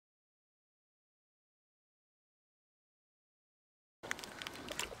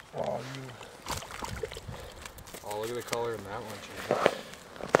Oh, look at the color in that one, Shane.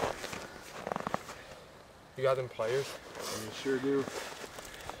 You got them pliers? You sure do.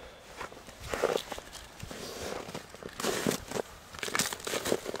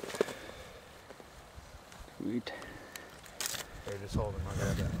 Sweet. Here, just hold them. I'll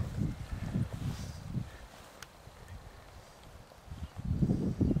grab that.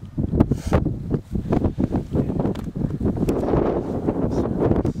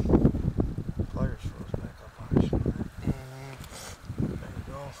 Pliers froze back up, actually. There you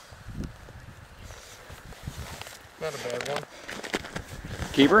go. Not a bad one.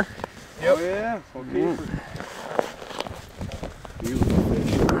 Keeper? Yep. Oh yeah, okay. Beautiful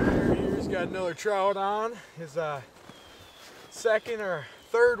fish. Here's got another trout on. His second or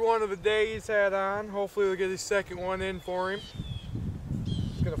third one of the day he's had on. Hopefully we'll get his second one in for him.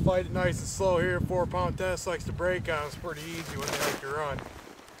 He's gonna fight it nice and slow here. 4-pound test likes to break on. It's pretty easy when they like to run.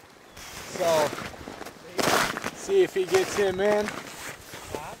 So, see if he gets him in.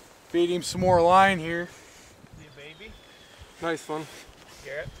 Feed him some more line here. See a baby? Nice one.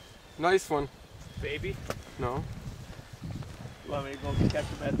 Garrett? Nice one. Baby? No. You want me to go catch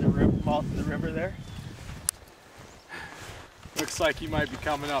him at the mouth of the river there? Looks like he might be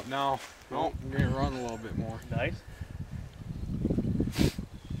coming up now. Nope, I'm gonna run a little bit more. Nice.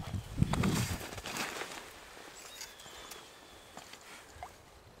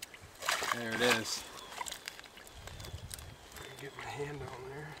 There it is. Get my hand on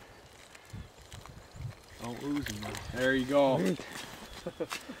there. Don't lose him though. There you go.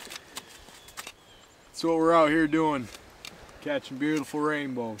 That's what we're out here doing. Catching beautiful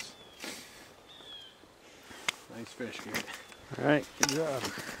rainbows. Nice fish, Garrett. All right, good job.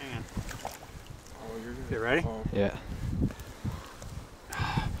 And Oh, you're good. you ready? Oh. Yeah.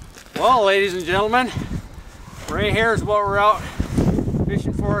 Well, ladies and gentlemen, right here is what we're out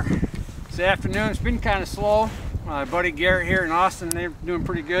fishing for this afternoon. It's been kind of slow. My buddy Garrett here in Austin, they're doing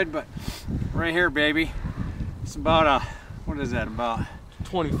pretty good, but right here, baby, it's about a, what is that, about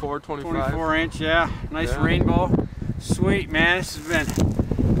 24, 25. 24 inch, yeah. Nice Yeah. rainbow. Sweet, man. This has been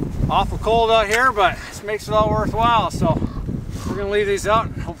awful cold out here, but this makes it all worthwhile. So we're gonna leave these out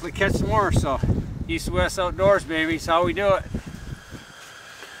and hopefully catch some more. So East to West Outdoors, baby. It's how we do it.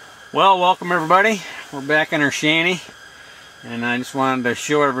 Well, welcome everybody. We're back in our shanty, and I just wanted to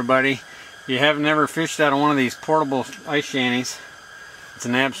show everybody, if you have never fished out of one of these portable ice shanties, it's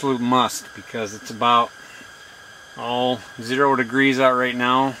an absolute must because it's about 0 degrees out right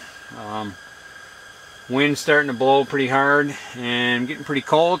now. Wind's starting to blow pretty hard and getting pretty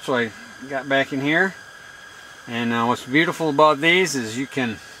cold, so I got back in here. And what's beautiful about these is you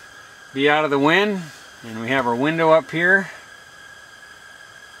can be out of the wind, and we have our window up here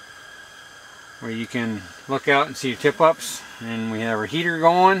where you can look out and see your tip-ups, and we have our heater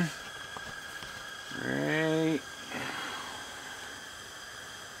going right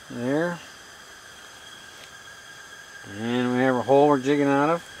there, and we have a hole we're jigging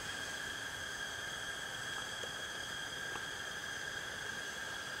out of.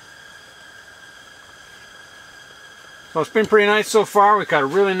 So it's been pretty nice so far. We've got a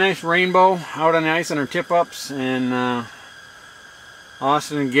really nice rainbow out on the ice on our tip-ups, and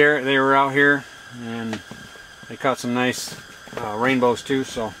Austin and Garrett, they were out here and they caught some nice rainbows too.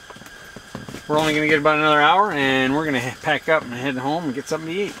 So we're only going to get about another hour, and we're going to pack up and head home and get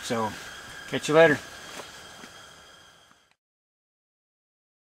something to eat. So catch you later.